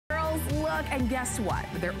Look, and guess what?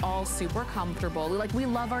 They're all super comfortable. Like, we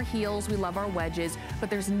love our heels, we love our wedges, but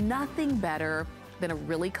there's nothing better than a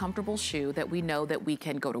really comfortable shoe that we know that we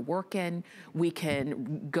can go to work in, we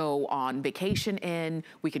can go on vacation in,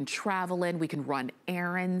 we can travel in, we can run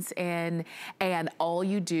errands in, and all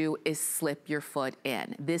you do is slip your foot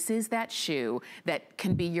in. This is that shoe that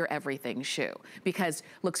can be your everything shoe, because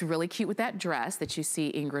looks really cute with that dress that you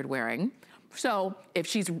see Ingrid wearing. So if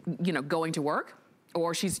she's, you know, going to work,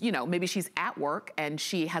 or she's, you know, maybe she's at work and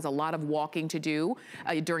she has a lot of walking to do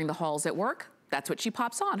during the halls at work, that's what she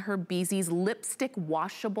pops on, her Bzees Lipstick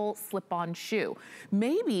washable slip-on shoe.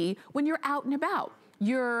 Maybe when you're out and about,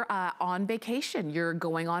 you're on vacation, you're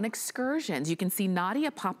going on excursions. You can see Nadia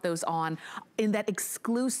pop those on in that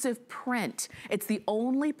exclusive print. It's the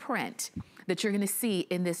only print that you're gonna see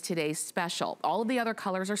in this today's special. All of the other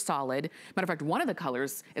colors are solid. Matter of fact, one of the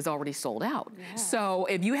colors is already sold out. Yeah. So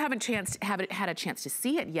if you haven't had a chance to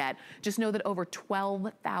see it yet, just know that over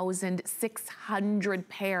 12,600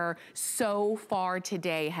 pair so far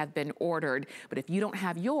today have been ordered. But if you don't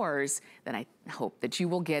have yours, then I hope that you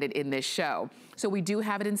will get it in this show. So we do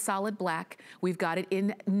have it in solid black. We've got it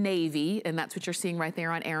in navy, and that's what you're seeing right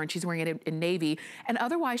there on Erin. She's wearing it in navy. And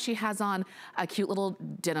otherwise, she has on a cute little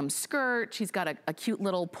denim skirt. She's got a cute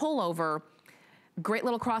little pullover, great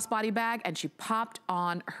little crossbody bag, and she popped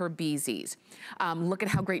on her Bzees. Look at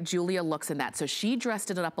how great Julia looks in that. So she dressed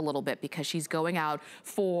it up a little bit because she's going out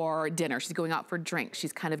for dinner. She's going out for drinks.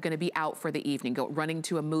 She's kind of gonna be out for the evening, running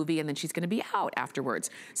to a movie, and then she's gonna be out afterwards.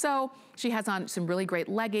 So she has on some really great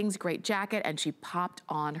leggings, great jacket, and she popped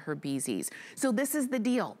on her Bzees. So this is the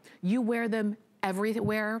deal. You wear them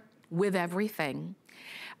everywhere with everything.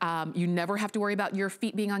 You never have to worry about your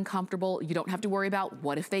feet being uncomfortable. You don't have to worry about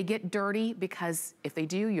what if they get dirty, because if they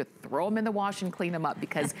do, you throw them in the wash and clean them up,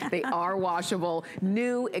 because they are washable.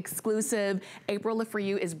 New, exclusive. April For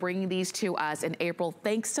You is bringing these to us. And April,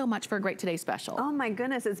 thanks so much for a great Today Special. Oh my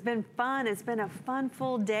goodness, it's been fun. It's been a fun,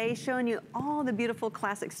 full day showing you all the beautiful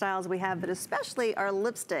classic styles we have, but especially our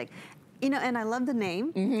lipstick. You know, and I love the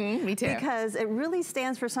name. Me too. Because it really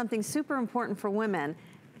stands for something super important for women.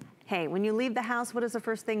 Hey, when you leave the house, what is the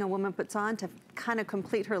first thing a woman puts on to kind of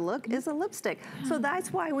complete her look? Is a lipstick. Yeah. So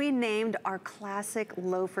that's why we named our classic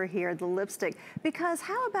loafer here the lipstick. Because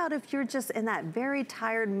how about if you're just in that very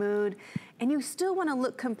tired mood and you still want to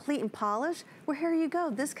look complete and polished? Well, here you go.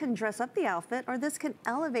 This can dress up the outfit, or this can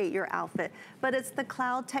elevate your outfit. But it's the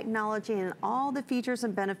cloud technology and all the features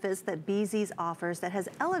and benefits that Bzees offers that has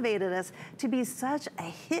elevated us to be such a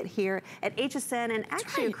hit here at HSN, and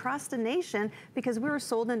actually across the nation, because we were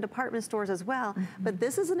sold in department stores as well. But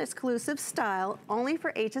this is an exclusive style only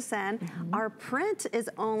for HSN. Our print is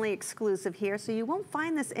only exclusive here, so you won't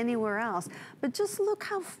find this anywhere else. But just look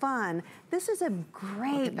how fun. This is a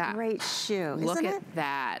great, great shoe. Look at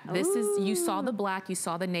that. This is, you saw the black, you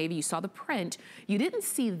saw the navy, you saw the print. You didn't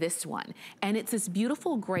see this one. And it's this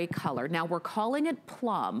beautiful gray color. Now we're calling it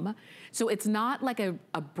plum. So it's not like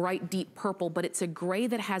a bright, deep purple, but it's a gray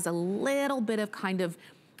that has a little bit of kind of,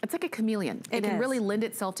 it's like a chameleon. It can really lend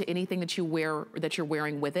itself to anything that you wear, that you're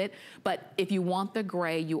wearing with it. But if you want the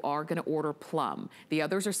gray, you are gonna order plum. The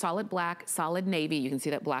others are solid black, solid navy. You can see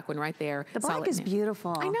that black one right there. The black is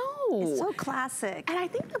beautiful. I know. It's so classic. And I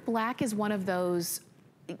think the black is one of those,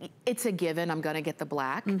 it's a given, I'm gonna get the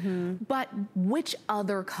black. But which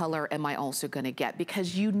other color am I also gonna get?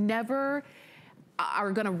 Because you never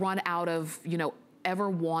are gonna run out of, you know,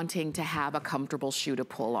 ever wanting to have a comfortable shoe to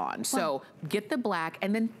pull on. So get the black,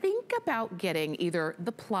 and then think about getting either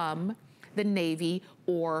the plum, the navy,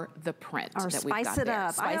 or the print or that we've got spice it there.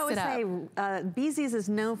 up. I always say Bzees is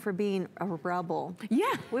known for being a rebel.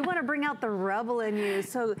 Yeah. We want to bring out the rebel in you.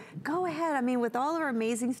 So go ahead. I mean, with all of our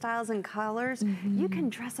amazing styles and colors, you can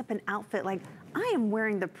dress up an outfit like I am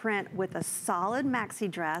wearing the print with a solid maxi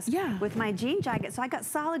dress with my jean jacket. So I got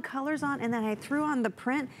solid colors on, and then I threw on the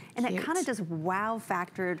print, and it kind of just wow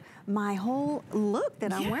factored my whole look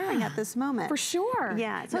that I'm wearing at this moment. For sure.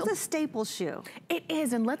 Yeah, so it's a staple shoe. It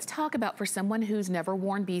is, and let's talk about, for someone who's never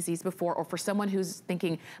worn Bzees before, or for someone who's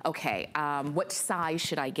thinking, okay, what size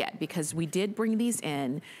should I get? Because we did bring these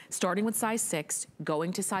in, starting with size 6,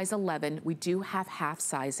 going to size 11. We do have half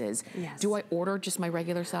sizes. Yes. Do I order just my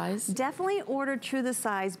regular size? Definitely order true to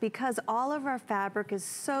size, because all of our fabric is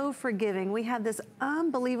so forgiving. We have this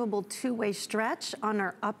unbelievable two-way stretch on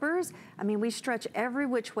our uppers. I mean, we stretch every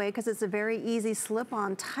which way because it's a very easy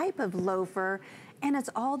slip-on type of loafer, and it's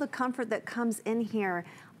all the comfort that comes in here.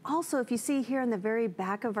 Also, if you see here in the very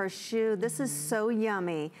back of our shoe, this is so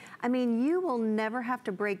yummy. I mean, you will never have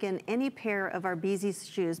to break in any pair of our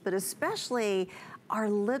Bzees shoes, but especially our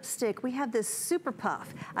lipstick, we have this Super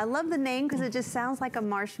Puff. I love the name because it just sounds like a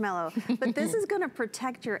marshmallow. But this is gonna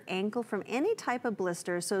protect your ankle from any type of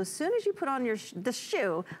blister. So as soon as you put on the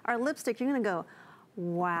shoe, our lipstick, you're gonna go,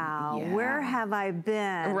 wow, where have I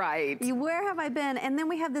been? Right. Where have I been? And then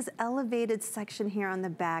we have this elevated section here on the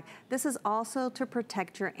back. This is also to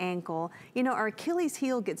protect your ankle. You know, our Achilles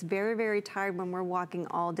heel gets very, very tired when we're walking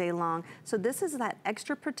all day long. So this is that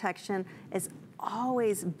extra protection. It's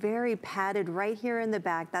always very padded right here in the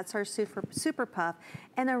back. That's our super puff.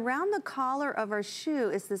 And around the collar of our shoe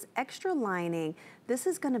is this extra lining. This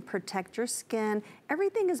is gonna protect your skin.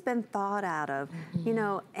 Everything has been thought out of, you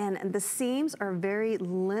know, and the seams are very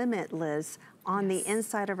limitless on the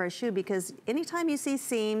inside of our shoe, because anytime you see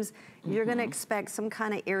seams, you're gonna expect some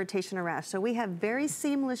kind of irritation or rash. So we have very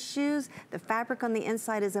seamless shoes. The fabric on the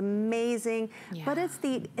inside is amazing, but it's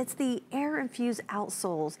the air-infused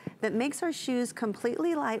outsoles that makes our shoes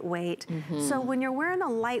completely lightweight. So when you're wearing a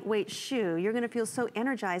lightweight shoe, you're gonna feel so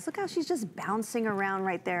energized. Look how she's just bouncing around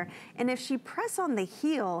right there. And if she press on the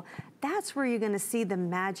heel, that's where you're gonna see the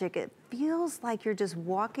magic. It feels like you're just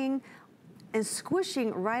walking and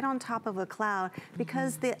squishing right on top of a cloud,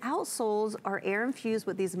 because the outsoles are air infused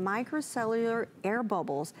with these microcellular air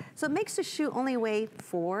bubbles. So it makes the shoe only weigh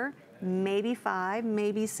 4, maybe 5,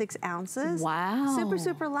 maybe 6 ounces. Wow. Super,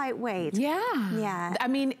 super lightweight. Yeah. I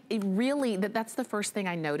mean, it really, that's the first thing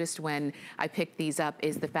I noticed when I picked these up,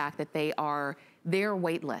 is the fact that they're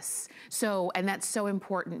weightless. So, and that's so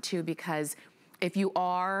important too, because if you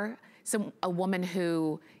are a woman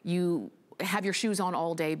who you have your shoes on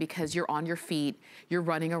all day because you're on your feet, you're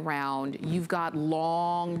running around, you've got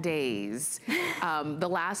long days. The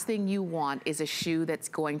last thing you want is a shoe that's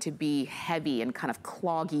going to be heavy and kind of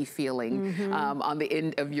cloggy feeling on the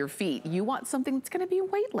end of your feet. You want something that's gonna be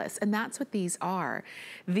weightless, and that's what these are.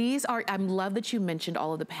 These are, I love that you mentioned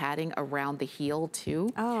all of the padding around the heel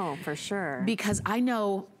too. Oh, for sure. Because I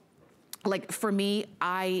know, like for me,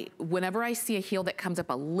 whenever I see a heel that comes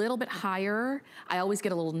up a little bit higher, I always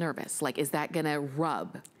get a little nervous. Like, is that gonna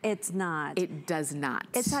rub? It's not. It does not.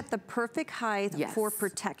 It's at the perfect height for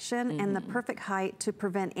protection and the perfect height to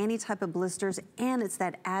prevent any type of blisters. And it's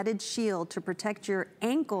that added shield to protect your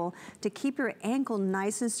ankle, to keep your ankle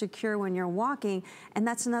nice and secure when you're walking. And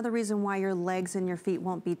that's another reason why your legs and your feet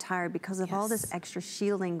won't be tired, because of all this extra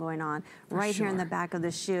shielding going on here in the back of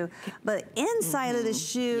the shoe. But inside of the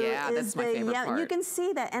shoe is my favorite part. You can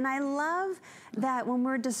see that. And I love that when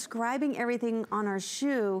we're describing everything on our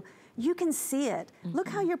shoe, you can see it. Look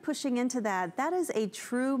how you're pushing into that. That is a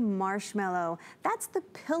true marshmallow. That's the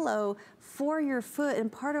pillow for your foot and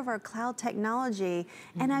part of our cloud technology.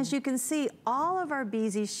 And as you can see, all of our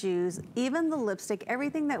Bzees shoes, even the lipstick,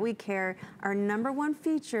 everything that we carry, our #1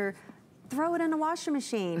 feature, throw it in a washing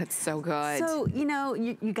machine. That's so good. So, you know,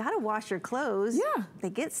 you gotta wash your clothes. Yeah. They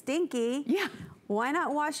get stinky. Yeah. Why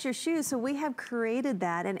not wash your shoes? So we have created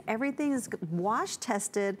that, and everything is wash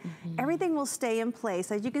tested. Everything will stay in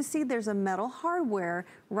place. As you can see, there's a metal hardware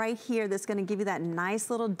right here that's gonna give you that nice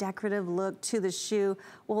little decorative look to the shoe.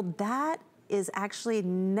 Well, that is actually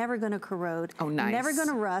never gonna corrode. Oh, nice. Never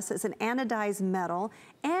gonna rust. It's an anodized metal,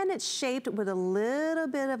 and it's shaped with a little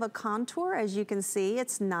bit of a contour. As you can see,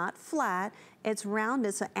 it's not flat. It's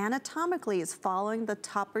rounded, so anatomically it's following the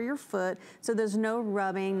top of your foot, so there's no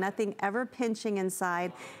rubbing, nothing ever pinching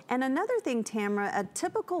inside. And another thing, Tamara, a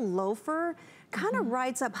typical loafer kind of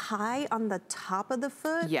rides up high on the top of the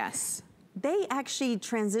foot. Yes. They actually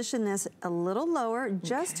transition this a little lower,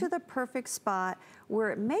 just to the perfect spot where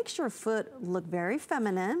it makes your foot look very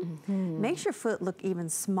feminine, makes your foot look even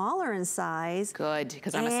smaller in size. Good,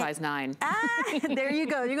 because I'm a size 9. There you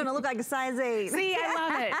go. You're gonna look like a size 8. See, I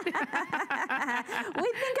love it.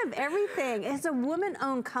 We think of everything. It's a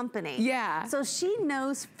woman-owned company. Yeah. So she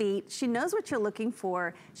knows feet. She knows what you're looking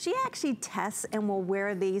for. She actually tests and will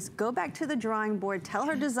wear these, go back to the drawing board, tell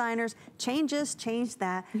her designers, change this, change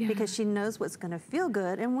that, because she knows what's gonna feel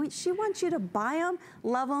good. And she wants you to buy them,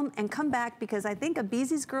 love them, and come back, because I think a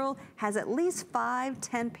Bzees girl has at least 5,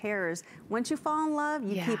 10 pairs. Once you fall in love,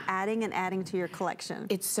 you keep adding and adding to your collection.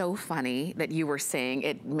 It's so funny that you were saying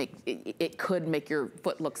it could make your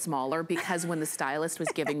foot look smaller, because when the stylist was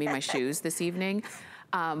giving me my shoes this evening,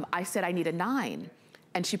 I said I need a 9,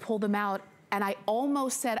 and she pulled them out, and I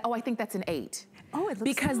almost said, oh, I think that's an 8. Oh, it looks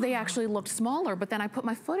because smaller. They actually looked smaller, but then I put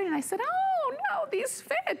my foot in and I said, oh no, these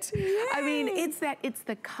fit. Yay. I mean, it's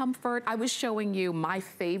the comfort. I was showing you my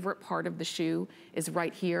favorite part of the shoe is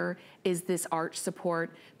right here, is this arch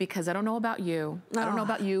support, because I don't know about you, I don't know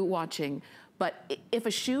about you watching, but if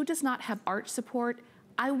a shoe does not have arch support,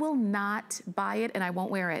 I will not buy it and I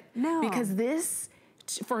won't wear it. No. Because this,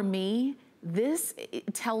 for me,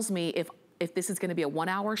 it tells me if if this is gonna be a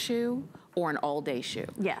 1-hour shoe or an all-day shoe.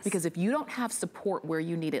 Yes. Because if you don't have support where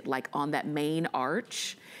you need it, like on that main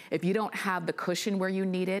arch, if you don't have the cushion where you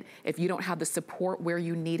need it, if you don't have the support where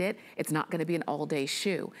you need it, it's not gonna be an all-day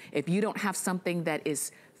shoe. If you don't have something that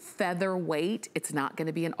is feather weight, it's not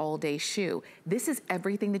gonna be an all-day shoe. This is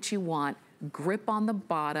everything that you want. Grip on the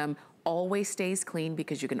bottom, always stays clean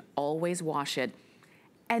because you can always wash it.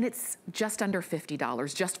 And it's just under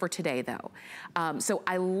 $50, just for today though. So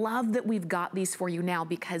I love that we've got these for you now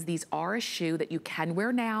because these are a shoe that you can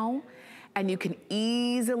wear now and you can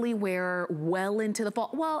easily wear well into the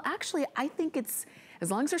fall. Well, actually, I think it's, as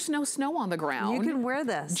long as there's no snow on the ground. You can wear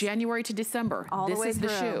this. January to December. All the way this is through.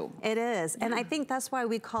 the shoe. It is. And I think that's why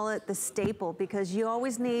we call it the staple, because you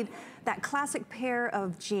always need that classic pair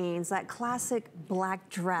of jeans, that classic black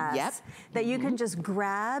dress that you can just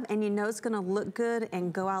grab and you know it's gonna look good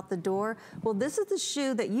and go out the door. Well, this is the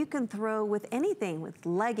shoe that you can throw with anything, with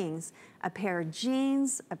leggings, a pair of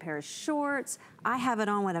jeans, a pair of shorts. I have it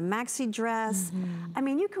on with a maxi dress. I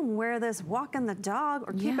mean, you can wear this walking the dog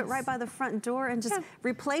or keep it right by the front door and just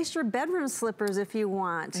replace your bedroom slippers if you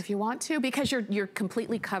want. If you want to, because you're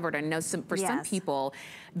completely covered. I know for some people,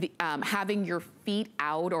 having your feet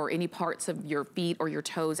out or any parts of your feet or your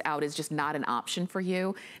toes out is just not an option for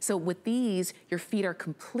you. So with these, your feet are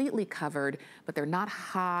completely covered, but they're not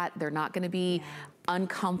hot. They're not gonna be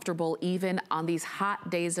uncomfortable even on these hot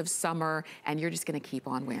days of summer, and you're just gonna keep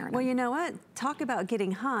on wearing them. Well, you know what? Talk about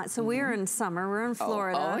getting hot. So we're in summer, we're in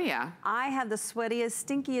Florida. Oh yeah. I have the sweatiest,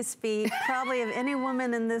 stinkiest feet probably of any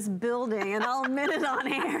woman in this building, and I'll admit it on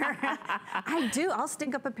air. I do, I'll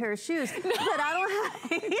stink up a pair of shoes, but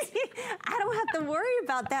I don't have to worry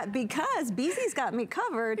about that because Bzees got me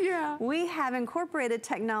covered. We have incorporated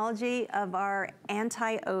technology of our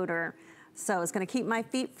anti-odor. So it's gonna keep my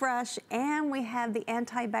feet fresh, and we have the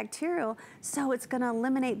antibacterial, so it's gonna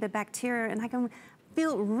eliminate the bacteria, and I can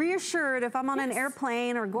feel reassured if I'm on an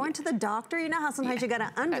airplane or going to the doctor. You know how sometimes you gotta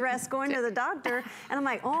undress going to the doctor, and I'm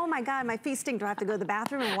like, oh my God, my feet stink. Do I have to go to the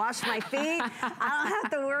bathroom and wash my feet? I don't have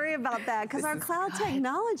to worry about that because our cloud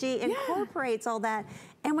technology incorporates all that.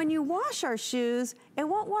 And when you wash our shoes, it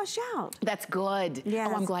won't wash out. That's good. Yes.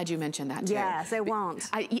 Oh, I'm glad you mentioned that too. Yes, it won't.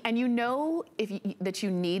 And you know that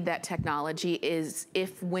you need that technology is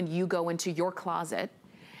if when you go into your closet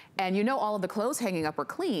and you know all of the clothes hanging up are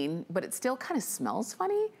clean, but it still kind of smells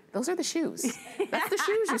funny, those are the shoes. That's the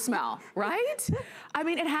shoes you smell, right? I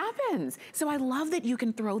mean, it happens. So I love that you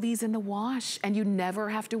can throw these in the wash and you never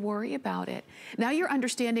have to worry about it. Now you're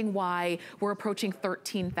understanding why we're approaching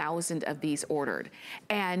 13,000 of these ordered.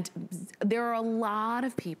 And there are a lot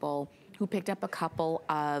of people who picked up a couple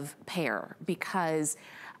of pair because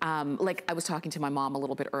like I was talking to my mom a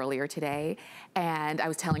little bit earlier today, and I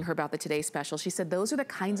was telling her about the Today Special. She said, those are the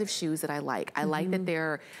kinds of shoes that I like. I like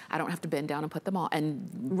that I don't have to bend down and put them on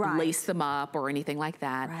and lace them up or anything like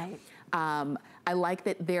that. I like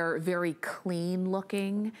that they're very clean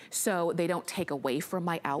looking, so they don't take away from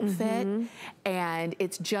my outfit. And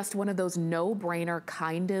it's just one of those no-brainer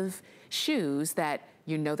kind of shoes that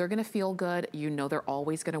you know they're gonna feel good, you know they're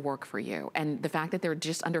always gonna work for you. And the fact that they're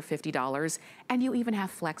just under $50, and you even have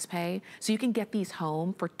flex pay, so you can get these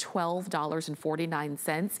home for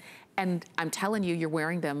 $12.49. And I'm telling you, you're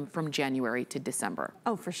wearing them from January to December.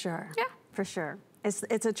 Oh, for sure. Yeah. For sure.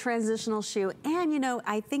 It's a transitional shoe. And you know,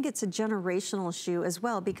 I think it's a generational shoe as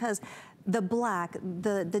well, because the black,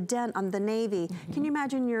 the dent on the navy, can you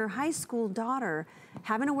imagine your high school daughter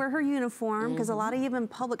having to wear her uniform, because a lot of even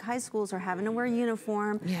public high schools are having to wear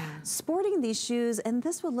uniform, sporting these shoes, and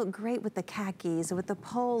this would look great with the khakis, with the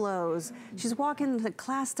polos. She's walking to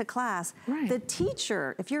class. The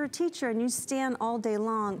teacher, if you're a teacher and you stand all day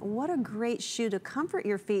long, what a great shoe to comfort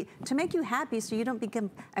your feet, to make you happy so you don't become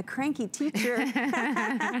a cranky teacher.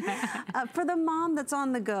 For the mom that's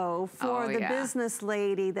on the go, for the business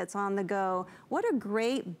lady that's on the go, what a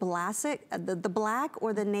great the black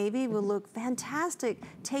or the navy will look fantastic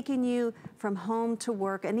taking you from home to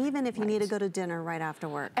work, and even if you need to go to dinner right after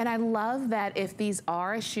work. And I love that if these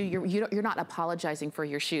are a shoe, you're not apologizing for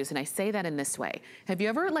your shoes, and I say that in this way. Have you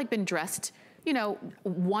ever like been dressed, you know,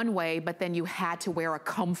 one way, but then you had to wear a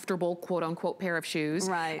comfortable, quote unquote, pair of shoes,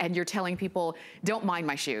 and you're telling people, don't mind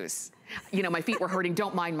my shoes. You know, my feet were hurting,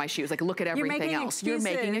 don't mind my shoes. Like, look at everything else. You're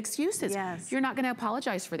making excuses. You're not gonna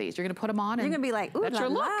apologize for these. You're gonna put them on and you're gonna be like, ooh, that's your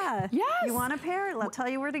look. You want a pair? I'll tell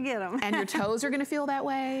you where to get them. And your toes are gonna feel that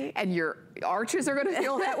way, and your arches are gonna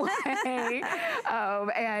feel that way.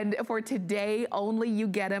 And for today only, you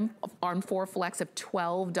get them on 4 flex of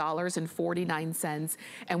 $12.49.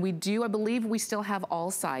 And we do, I believe we still have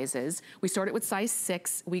all sizes. We started with size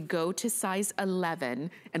 6, we go to size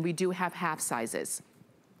 11, and we do have half sizes.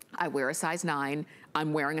 I wear a size 9.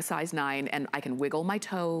 I'm wearing a size 9 and I can wiggle my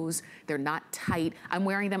toes. They're not tight. I'm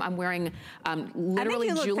wearing them. I'm wearing literally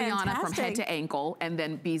Juliana from head to ankle and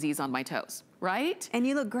then Bzees on my toes, right? And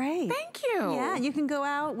you look great. Thank you. Yeah, you can go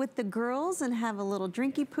out with the girls and have a little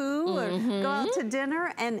drinky poo or go out to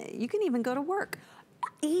dinner, and you can even go to work.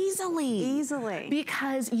 Easily.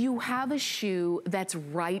 Because you have a shoe that's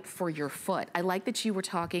right for your foot. I like that you were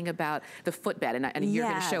talking about the footbed, and you're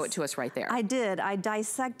going to show it to us right there. I did. I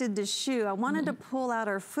dissected the shoe. I wanted to pull out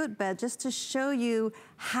our footbed just to show you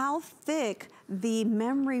how thick the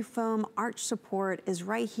memory foam arch support is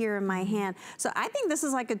right here in my hand. So I think this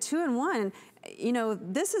is like a 2-in-1. You know,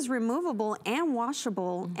 this is removable and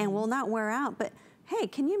washable and will not wear out, but hey,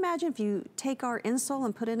 can you imagine if you take our insole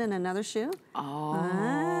and put it in another shoe? You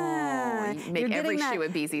make every shoe a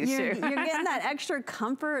Bzees shoe. You're getting that extra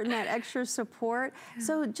comfort and that extra support.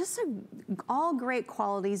 So just all great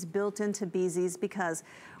qualities built into Bzees, because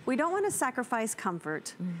we don't want to sacrifice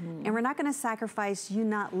comfort and we're not going to sacrifice you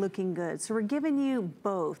not looking good. So we're giving you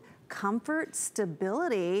both comfort,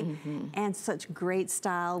 stability, and such great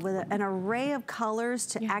style with an array of colors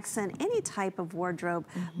to accent any type of wardrobe.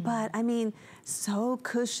 But I mean, so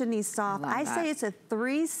cushiony, soft. I say it's a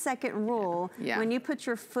 3-second rule when you put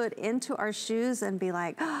your foot into our shoes and be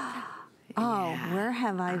like, oh, where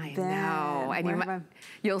have I been? I know. And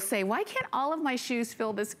you'll say, why can't all of my shoes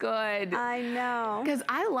feel this good? I know. Because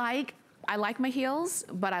I like my heels,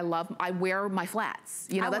 but I wear my flats.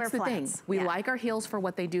 You know, that's the thing. We like our heels for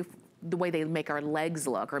what they do, the way they make our legs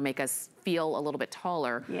look or make us feel a little bit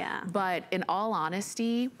taller. But in all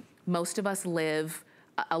honesty, most of us live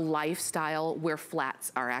a lifestyle where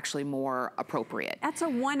flats are actually more appropriate. That's a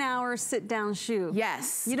 1-hour sit-down shoe.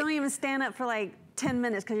 Yes. You don't even stand up for like 10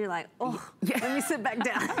 minutes because you're like, oh, let me sit back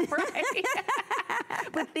down. Right.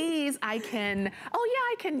 But these, I can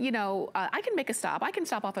make a stop. I can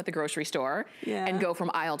stop off at the grocery store and go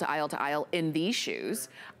from aisle to aisle to aisle in these shoes.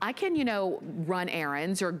 I can, run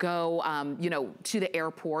errands or go, to the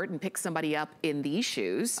airport and pick somebody up in these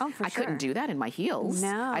shoes. Oh, for sure. I couldn't do that in my heels.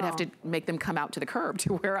 No. I'd have to make them come out to the curb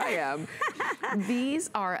to where I am. These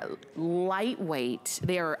are lightweight.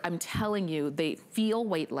 I'm telling you, they feel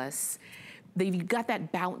weightless. They've got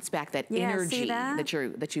that bounce back, that energy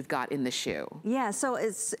that you've got in the shoe. Yeah, so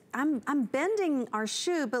I'm bending our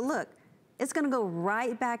shoe, but look, it's gonna go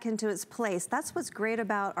right back into its place. That's what's great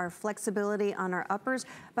about our flexibility on our uppers,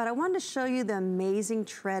 but I wanted to show you the amazing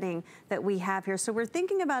treading that we have here. So we're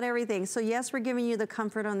thinking about everything. So yes, we're giving you the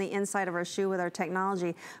comfort on the inside of our shoe with our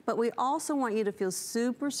technology, but we also want you to feel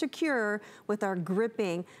super secure with our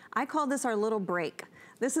gripping. I call this our little brake.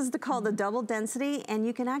 This is called the double density, and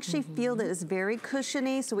you can actually feel that it's very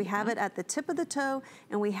cushiony. So we have it at the tip of the toe,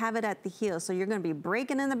 and we have it at the heel. So you're gonna be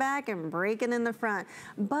braking in the back and braking in the front.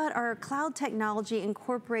 But our cloud technology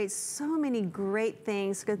incorporates so many great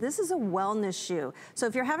things, because this is a wellness shoe. So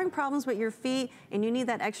if you're having problems with your feet and you need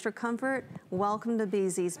that extra comfort, welcome to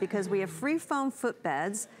Bzees, because we have free foam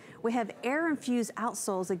footbeds. We have air-infused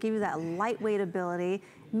outsoles that give you that lightweight ability,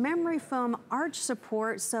 memory foam arch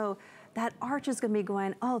support, so that arch is gonna be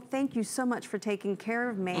going, oh, thank you so much for taking care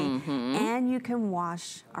of me. And you can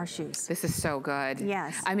wash our shoes. This is so good.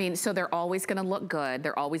 Yes. I mean, so they're always gonna look good.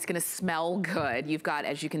 They're always gonna smell good. You've got,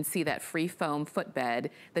 as you can see, that free foam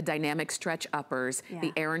footbed, the dynamic stretch uppers,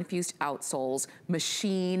 the air-infused outsoles,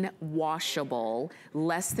 machine washable,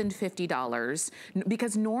 less than $50.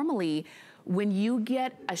 Because normally, when you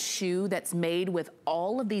get a shoe that's made with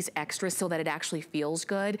all of these extras so that it actually feels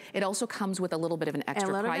good, it also comes with a little bit of an extra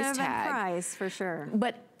price tag. A little bit of a price, for sure.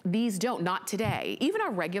 But these don't, not today. Even our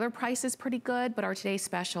regular price is pretty good, but our Today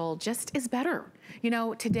Special just is better. You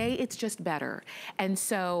know, today it's just better. And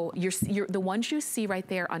so the ones you see right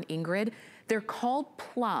there on Ingrid, they're called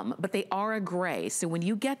plum, but they are a gray. So when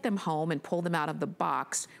you get them home and pull them out of the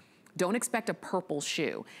box, don't expect a purple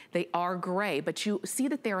shoe. They are gray, but you see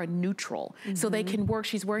that they're a neutral. So they can work.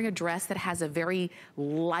 She's wearing a dress that has a very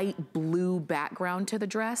light blue background to the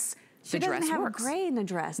dress. She doesn't have a gray in the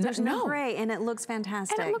dress. There's no gray, and it looks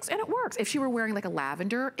fantastic. And it works. If she were wearing like a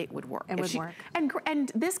lavender, it would work. It would work. And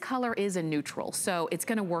this color is a neutral, so it's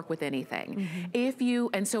gonna work with anything.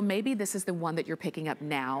 And so maybe this is the one that you're picking up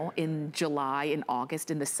now in July and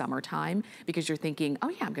August in the summertime, because you're thinking, oh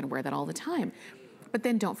yeah, I'm gonna wear that all the time. But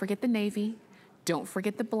then don't forget the navy, don't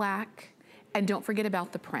forget the black, and don't forget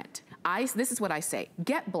about the print. This is what I say,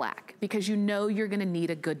 get black, because you know you're gonna need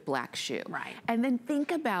a good black shoe. Right. And then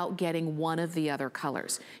think about getting one of the other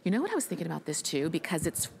colors. You know what I was thinking about this too, because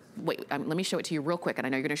it's, wait, let me show it to you real quick, and I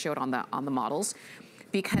know you're gonna show it on the models,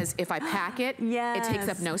 because if I pack it, it takes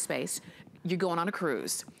up no space. You're going on a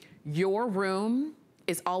cruise. Your room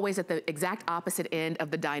is always at the exact opposite end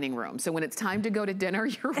of the dining room. So when it's time to go to dinner,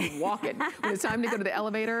 you're walking. When it's time to go to the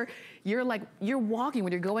elevator, you're walking.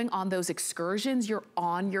 When you're going on those excursions, you're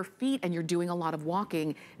on your feet and you're doing a lot of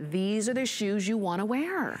walking. These are the shoes you wanna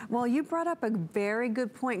wear. Well, you brought up a very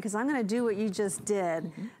good point, because I'm gonna do what you just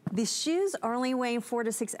did. The shoes are only weighing 4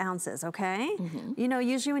 to 6 ounces, okay? You know,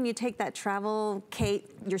 usually when you take that travel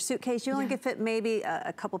your suitcase, you only can fit maybe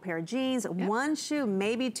a couple pair of jeans, one shoe,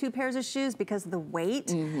 maybe 2 pairs of shoes because of the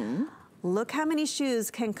weight. Look how many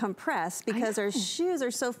shoes can compress, because our shoes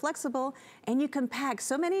are so flexible, and you can pack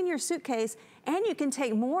so many in your suitcase, and you can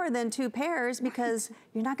take more than 2 pairs because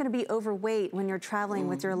you're not gonna be overweight when you're traveling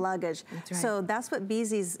with your luggage. So that's what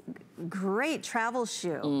Bzees' great travel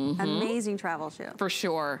shoe, amazing travel shoe. For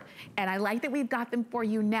sure. And I like that we've got them for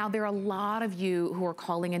you now. There are a lot of you who are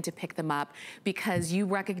calling in to pick them up because you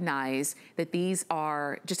recognize that these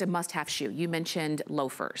are just a must-have shoe. You mentioned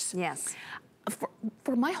loafers. Yes.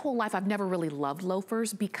 For my whole life, I've never really loved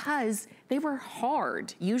loafers because they were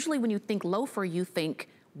hard. Usually when you think loafer, you think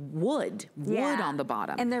wood on the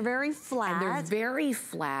bottom. And they're very flat. And they're very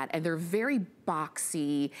flat, and they're very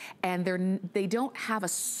boxy, and they don't have a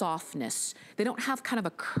softness. They don't have kind of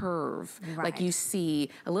a curve like you see,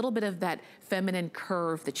 a little bit of that feminine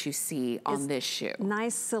curve that you see on this shoe.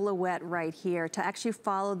 Nice silhouette right here to actually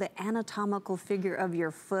follow the anatomical figure of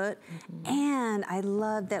your foot. And I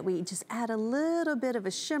love that we just add a little bit of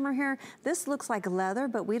a shimmer here. This looks like leather,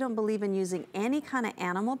 but we don't believe in using any kind of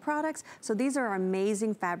animal products. So these are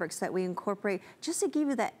amazing fabrics that we incorporate just to give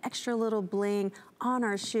you that extra little bling on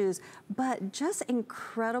our shoes, but just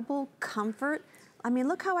incredible comfort. I mean,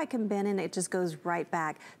 look how I can bend and it just goes right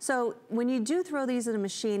back. So when you do throw these in a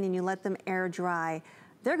machine and you let them air dry,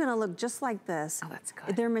 they're gonna look just like this. Oh, that's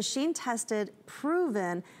good. They're machine tested,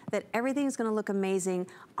 proven that everything's gonna look amazing.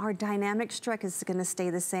 Our dynamic stretch is gonna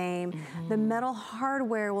stay the same. The metal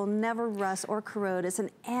hardware will never rust or corrode. It's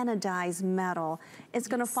an anodized metal. It's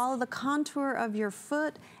gonna follow the contour of your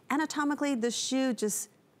foot. Anatomically, the shoe just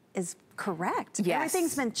is correct.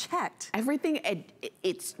 Everything's been checked. Everything,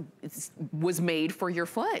 it was made for your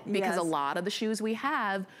foot, because a lot of the shoes we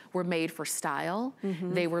have were made for style.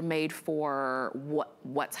 They were made for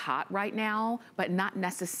what's hot right now, but not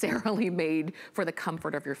necessarily made for the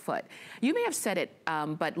comfort of your foot. You may have said it,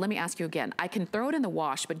 but let me ask you again. I can throw it in the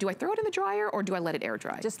wash, but do I throw it in the dryer or do I let it air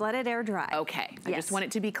dry? Just let it air dry. Okay, I just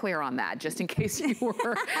wanted to be clear on that, just in case you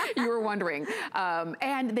were wondering.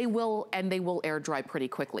 And they will air dry pretty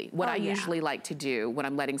quickly. What I usually like to do when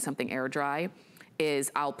I'm letting something air dry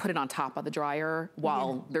is I'll put it on top of the dryer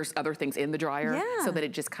while there's other things in the dryer, so that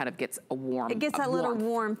it just kind of gets a warm. It gets that little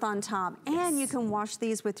warmth on top. And you can wash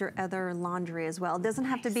these with your other laundry as well. It doesn't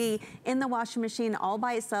have to be in the washing machine all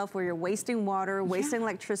by itself where you're wasting water, wasting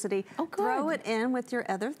electricity. Throw it in with your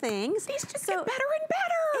other things. These just get better and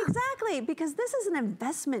better. Exactly, because this is an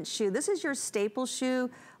investment shoe. This is your staple shoe.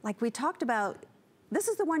 Like we talked about, this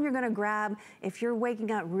is the one you're gonna grab if you're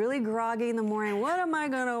waking up really groggy in the morning. What am I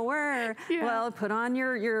gonna wear? Well, put on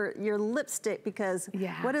your lipstick, because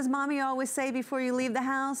what does mommy always say before you leave the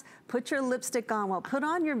house? Put your lipstick on. Well, put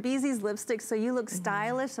on your Bzees lipstick so you look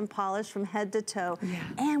stylish and polished from head to toe.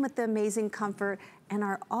 And with the amazing comfort and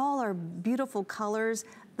all our beautiful colors.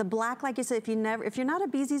 The black, like you said, if you're not a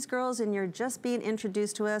Bzees girls and you're just being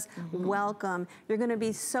introduced to us, welcome. You're gonna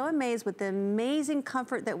be so amazed with the amazing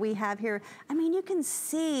comfort that we have here. I mean, you can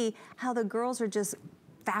see how the girls are just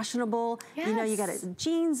fashionable. You know, you got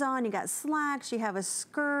jeans on, you got slacks, you have a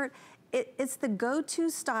skirt. It's the go-to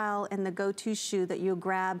style and the go-to shoe that you'll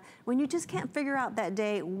grab when you just can't figure out that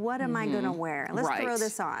day, what am I gonna wear? Let's throw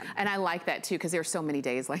this on. And I like that too, because there's so many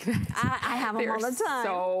days like that. I have them all the time.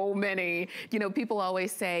 So many. You know, people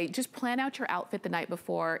always say, just plan out your outfit the night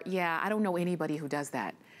before. Yeah, I don't know anybody who does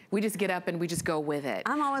that. We just get up and we just go with it.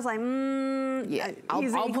 I'm always like,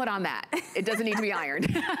 I'll put on that. It doesn't need to be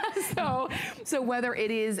ironed. So whether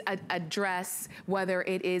it is a dress, whether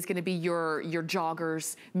it is gonna be your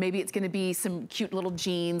joggers, maybe it's gonna be some cute little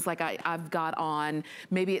jeans like I've got on,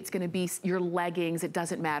 maybe it's gonna be your leggings, it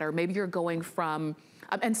doesn't matter. Maybe you're going from,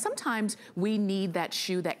 and sometimes we need that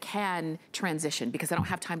shoe that can transition because I don't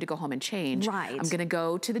have time to go home and change. I'm gonna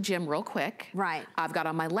go to the gym real quick. I've got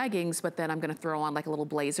on my leggings, but then I'm gonna throw on like a little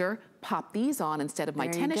blazer, pop these on instead of my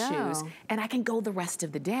tennis shoes, and I can go the rest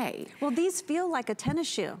of the day. Well, these feel like a tennis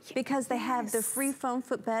shoe because they have the free foam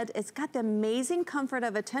footbed. It's got the amazing comfort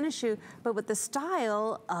of a tennis shoe, but with the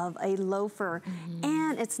style of a loafer.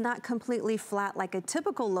 And it's not completely flat like a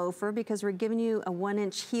typical loafer because we're giving you a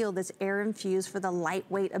 1-inch heel that's air infused for the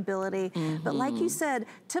lightweight ability. But like you said,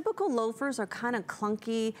 typical loafers are kind of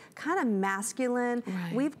clunky, kind of masculine.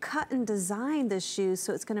 We've cut and designed this shoe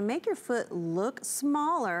so it's gonna make your foot look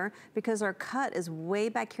smaller because our cut is way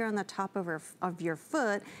back here on the top of your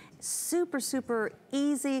foot. Super, super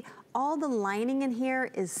easy. All the lining in here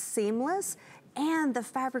is seamless. And the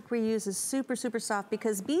fabric we use is super, super soft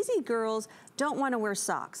because Bzees girls don't want to wear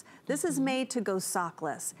socks. This is made to go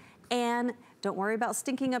sockless. And don't worry about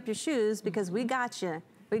stinking up your shoes because we got you.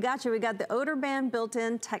 We got you. We got the odor band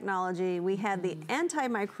built-in technology. We had the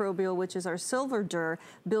antimicrobial, which is our silver dur,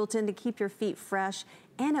 built in to keep your feet fresh,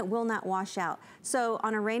 and it will not wash out. So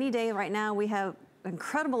on a rainy day right now, we have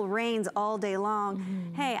incredible rains all day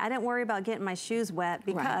long. Hey, I didn't worry about getting my shoes wet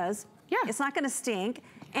because it's not gonna stink.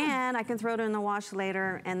 And I can throw it in the wash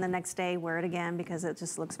later and the next day wear it again because it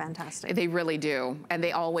just looks fantastic. They really do, and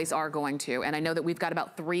they always are going to. And I know that we've got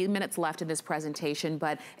about 3 minutes left in this presentation,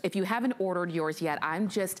 but if you haven't ordered yours yet, I'm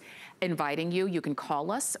just inviting you. You can call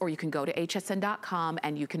us or you can go to hsn.com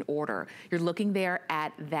and you can order. You're looking there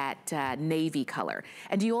at that navy color.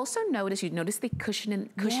 And do you also notice, you notice the cushioning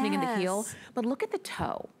in the heel, but look at the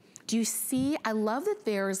toe. Do you see, I love that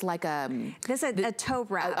there's like there's a toe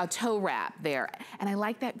wrap. A toe wrap there. And I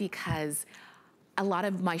like that because a lot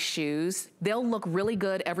of my shoes, they'll look really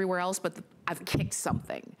good everywhere else, but I've kicked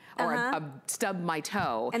something or I've stubbed my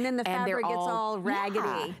toe. And then the fabric gets all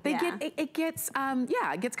raggedy. It gets kind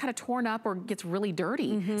of torn up or gets really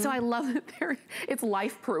dirty. So I love that it's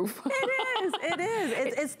life-proof. It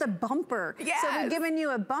is. It's the bumper. So we're giving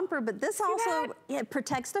you a bumper, but this also, it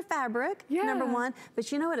protects the fabric, number one.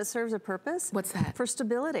 But you know what? It serves a purpose. What's that? For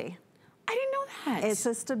stability. I didn't know that. It's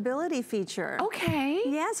a stability feature. Okay.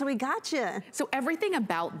 Yeah, so we got you. So everything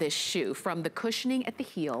about this shoe, from the cushioning at the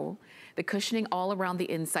heel, the cushioning all around the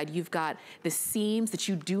inside, you've got the seams that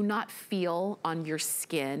you do not feel on your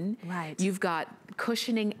skin. You've got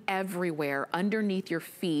cushioning everywhere underneath your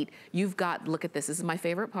feet. You've got, look at this is my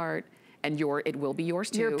favorite part, and it will be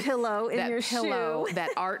yours too. Your pillow in your shoe.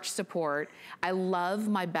 That arch support. I love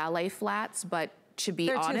my ballet flats, but to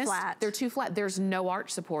be honest, they're too flat. There's no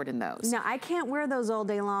arch support in those. No, I can't wear those all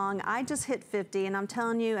day long. I just hit 50, and I'm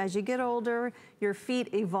telling you, as you get older, your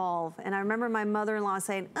feet evolve. And I remember my mother-in-law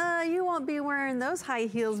saying, you won't be wearing those high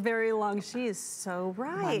heels very long. She is so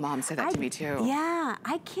right. My mom said that to me too. Yeah,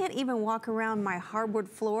 I can't even walk around my hardwood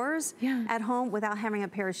floors at home without having a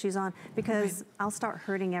pair of shoes on because I'll start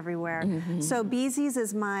hurting everywhere. So Bzees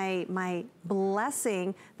is my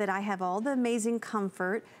blessing that I have all the amazing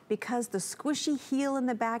comfort because the squishy heel in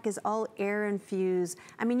the back is all air infused.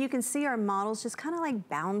 I mean, you can see our models just kind of like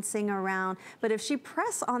bouncing around, but if she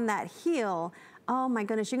press on that heel, oh my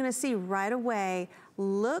goodness, you're gonna see right away,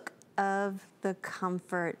 look of the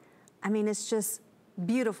comfort. I mean, it's just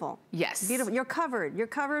beautiful. Yes. Beautiful. You're covered. You're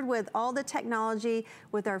covered with all the technology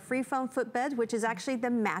with our free foam footbed, which is actually the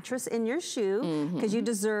mattress in your shoe because you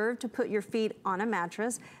deserve to put your feet on a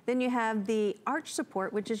mattress. Then you have the arch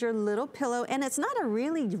support, which is your little pillow, and it's not a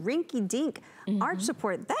really rinky-dink arch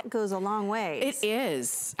support. That goes a long way. It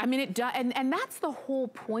is. I mean, it does, and that's the whole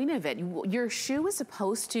point of it. Your shoe is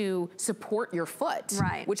supposed to support your foot,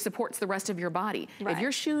 which supports the rest of your body. If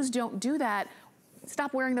your shoes don't do that,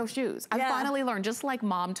 stop wearing those shoes. I finally learned, just like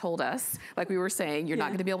mom told us, like we were saying, you're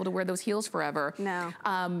not gonna be able to wear those heels forever. No.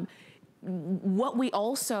 What we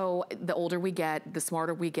also, the older we get, the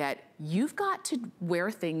smarter we get, you've got to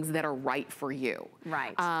wear things that are right for you.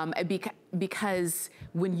 Because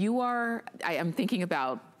when you are, I'm thinking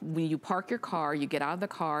about when you park your car, you get out of the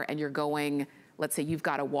car and you're going, let's say you've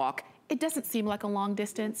got to walk, it doesn't seem like a long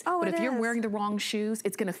distance, but if you're wearing the wrong shoes,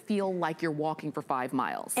 it's gonna feel like you're walking for 5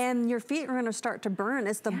 miles. And your feet are gonna start to burn.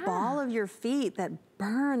 It's the ball of your feet that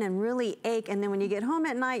burn and really ache. And then when you get home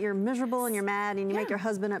at night, you're miserable and you're mad and you make your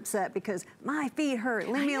husband upset because my feet hurt,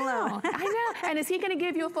 leave me alone. I know, and is he gonna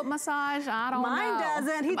give you a foot massage? I don't know. Mine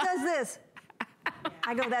doesn't, he does this.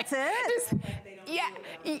 I go, that's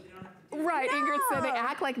it? Right, Ingrid said they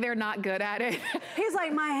act like they're not good at it. He's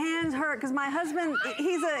like, my hands hurt, because my husband,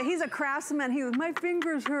 he's a craftsman. He goes, my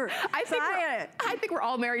fingers hurt. I think we're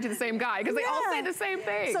all married to the same guy, because they all say the same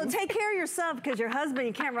thing. So take care of yourself, because your husband,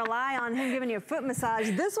 you can't rely on him giving you a foot massage.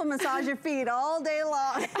 This will massage your feet all day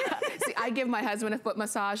long. See, I give my husband a foot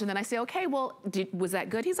massage, and then I say, okay, well, was that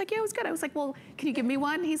good? He's like, yeah, it was good. I was like, well, can you give me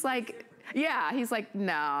one? He's like, Yeah, he's like,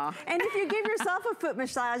 no. And if you give yourself a foot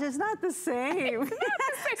massage, it's not the same.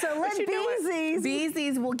 So let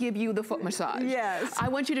Bzees will give you the foot massage. Yes. I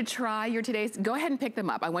want you to try your today's, go ahead and pick them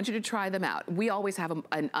up. I want you to try them out. We always have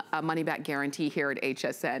a money back guarantee here at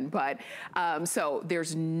HSN, but so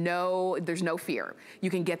there's no fear. You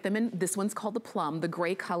can get them in, this one's called the plum. The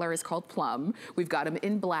gray color is called plum. We've got them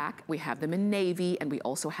in black, we have them in navy, and we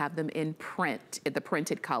also have them in print, the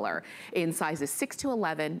printed color, in sizes 6 to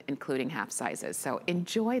 11, including half sizes. So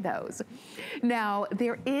enjoy those. Now,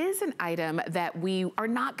 there is an item that we are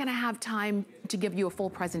not gonna have time to give you a full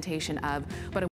presentation of, but